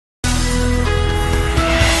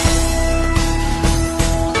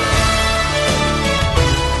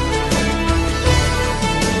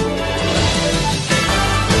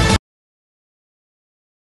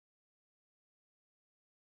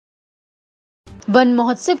One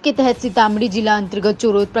महोत्सव के तहत सीतामढ़ी जिला अंतर्गत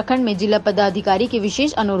चोरोद प्रखंड में जिला पदाधिकारी के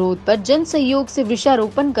विशेष अनुरोध पर जन सहयोग से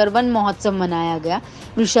वृक्षारोपण कर वन महोत्सव मनाया गया।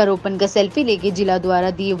 वृक्षारोपण का सेल्फी लेके जिला द्वारा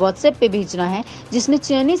दिए व्हाट्सएप पे भेजना है, जिसमें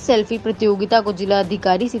चयनित सेल्फी प्रतियोगिता को जिला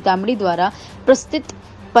अधिकारी सीतामढ़ी द्वारा प्रस्तुत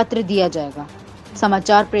पत्र दिया जाएगा।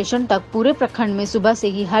 समाचार प्रेषण तक पूरे प्रखंड में सुबह से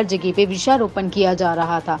ही हर जगह पे वृक्षारोपण किया जा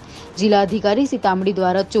रहा था। जिला अधिकारी सीतामढ़ी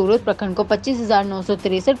द्वारा चोरोद प्रखंड को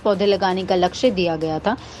 25,963 पौधे लगाने का लक्ष्य दिया गया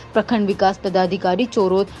था। प्रखंड विकास पदाधिकारी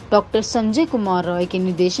चोरोद डॉक्टर संजय कुमार रॉय के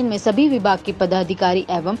निर्देशन में सभी विभाग के पदाधिकारी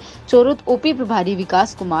एवं चोरोद ओपी प्रभारी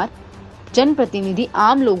विकास कुमार, जनप्रतिनिधि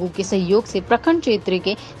आम लोगों के सहयोग से प्रखंड क्षेत्र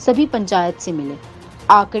के सभी पंचायत से मिले।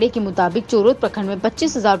 आंकड़े के मुताबिक चोरोद प्रखंड में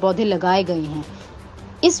 25,000 पौधे लगाए गए हैं।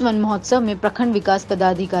 इस वन महोत्सव में प्रखंड विकास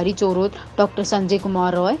पदाधिकारी चोरोद डॉक्टर संजय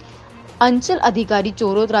कुमार रॉय, अंचल अधिकारी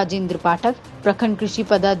चोरोद राजेंद्र पाठक, प्रखंड कृषि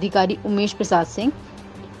पदाधिकारी उमेश प्रसाद सिंह,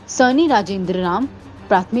 सनी राजेंद्र राम,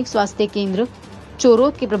 प्राथमिक स्वास्थ्य केंद्र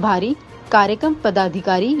चोरोद के प्रभारी कार्यक्रम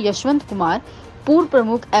पदाधिकारी यशवंत कुमार, पूर्व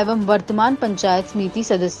प्रमुख एवं वर्तमान पंचायत समिति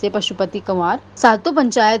सदस्य पशुपति कुमार, सातों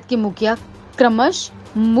पंचायत के मुखिया क्रमश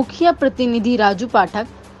मुखिया प्रतिनिधि राजू पाठक,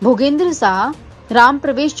 भोगेंद्र शाह, राम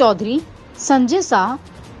प्रवेश चौधरी, संजय शाह,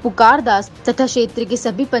 पुकार दास तथा क्षेत्र के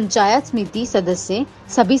सभी पंचायत समिति सदस्य,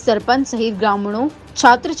 सभी सरपंच सहित ग्रामीणों,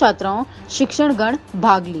 छात्र छात्राओं, शिक्षणगण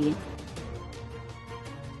भाग लिए।